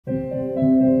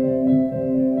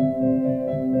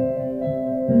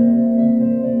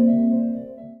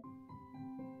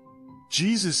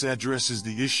Jesus addresses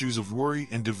the issues of worry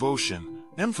and devotion,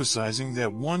 emphasizing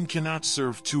that one cannot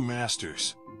serve two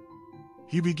masters.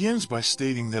 He begins by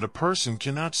stating that a person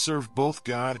cannot serve both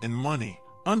God and money,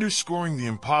 underscoring the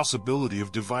impossibility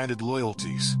of divided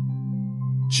loyalties.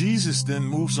 Jesus then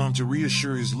moves on to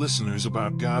reassure his listeners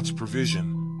about God's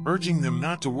provision, urging them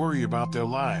not to worry about their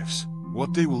lives,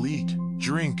 what they will eat,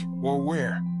 drink, or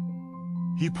wear.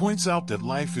 He points out that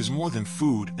life is more than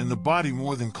food and the body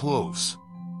more than clothes.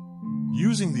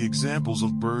 Using the examples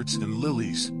of birds and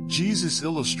lilies, Jesus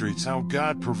illustrates how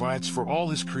God provides for all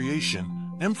his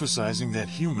creation, emphasizing that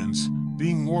humans,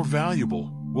 being more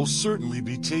valuable, will certainly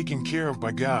be taken care of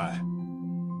by God.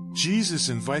 Jesus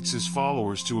invites his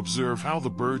followers to observe how the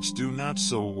birds do not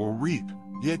sow or reap,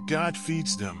 yet God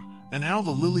feeds them, and how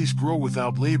the lilies grow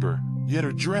without labor, yet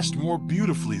are dressed more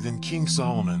beautifully than King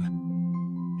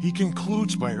Solomon. He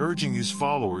concludes by urging his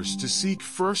followers to seek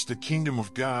first the kingdom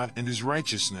of God and his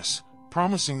righteousness,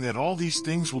 promising that all these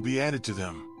things will be added to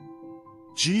them.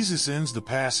 Jesus ends the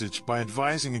passage by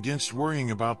advising against worrying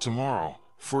about tomorrow,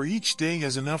 for each day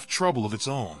has enough trouble of its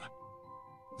own.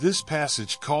 This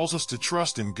passage calls us to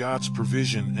trust in God's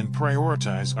provision and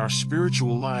prioritize our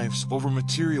spiritual lives over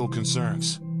material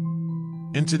concerns.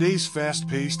 In today's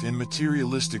fast-paced and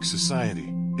materialistic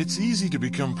society, it's easy to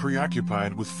become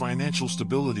preoccupied with financial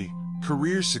stability,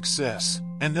 career success,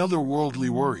 and other worldly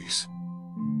worries.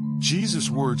 Jesus'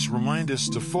 words remind us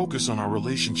to focus on our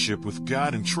relationship with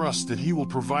God and trust that He will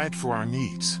provide for our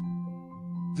needs.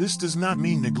 This does not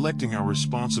mean neglecting our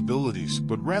responsibilities,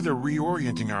 but rather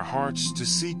reorienting our hearts to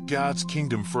seek God's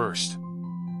kingdom first.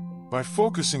 By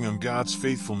focusing on God's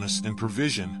faithfulness and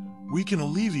provision, we can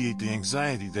alleviate the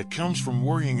anxiety that comes from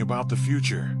worrying about the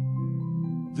future.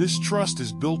 This trust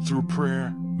is built through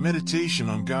prayer, meditation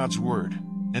on God's Word,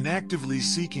 and actively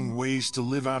seeking ways to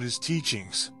live out His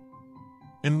teachings.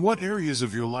 In what areas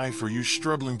of your life are you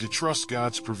struggling to trust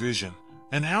God's provision,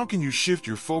 and how can you shift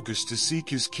your focus to seek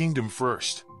His kingdom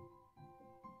first?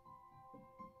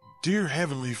 Dear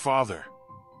Heavenly Father,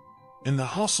 in the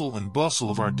hustle and bustle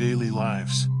of our daily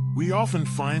lives, we often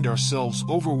find ourselves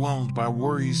overwhelmed by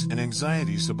worries and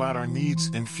anxieties about our needs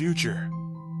and future.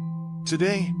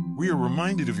 Today, we are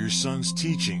reminded of your Son's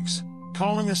teachings,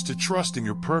 calling us to trust in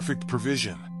your perfect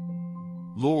provision.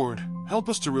 Lord, help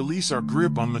us to release our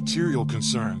grip on material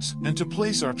concerns and to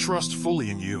place our trust fully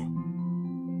in you.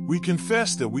 We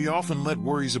confess that we often let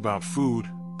worries about food,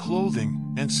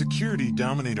 clothing, and security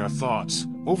dominate our thoughts,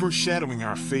 overshadowing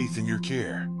our faith in your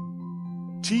care.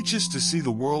 Teach us to see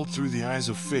the world through the eyes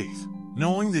of faith,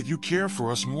 knowing that you care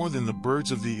for us more than the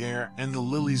birds of the air and the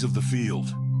lilies of the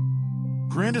field.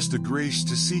 Grant us the grace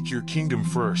to seek your kingdom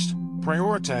first,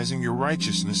 prioritizing your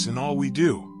righteousness in all we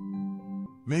do.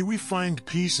 May we find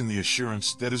peace in the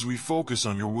assurance that as we focus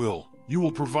on your will, you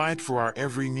will provide for our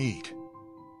every need.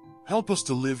 Help us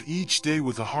to live each day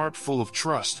with a heart full of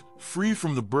trust, free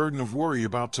from the burden of worry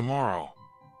about tomorrow.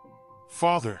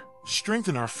 Father,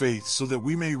 strengthen our faith so that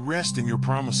we may rest in your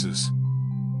promises.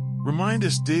 Remind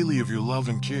us daily of your love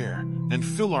and care, and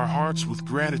fill our hearts with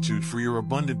gratitude for your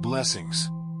abundant blessings.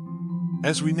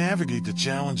 As we navigate the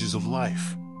challenges of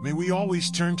life, may we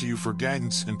always turn to you for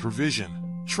guidance and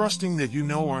provision, trusting that you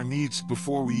know our needs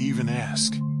before we even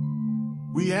ask.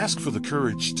 We ask for the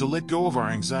courage to let go of our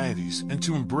anxieties and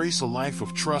to embrace a life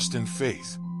of trust and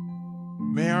faith.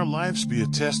 May our lives be a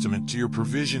testament to your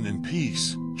provision and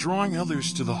peace, drawing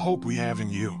others to the hope we have in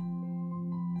you.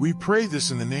 We pray this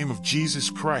in the name of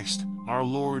Jesus Christ, our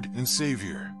Lord and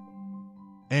Savior.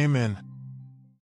 Amen.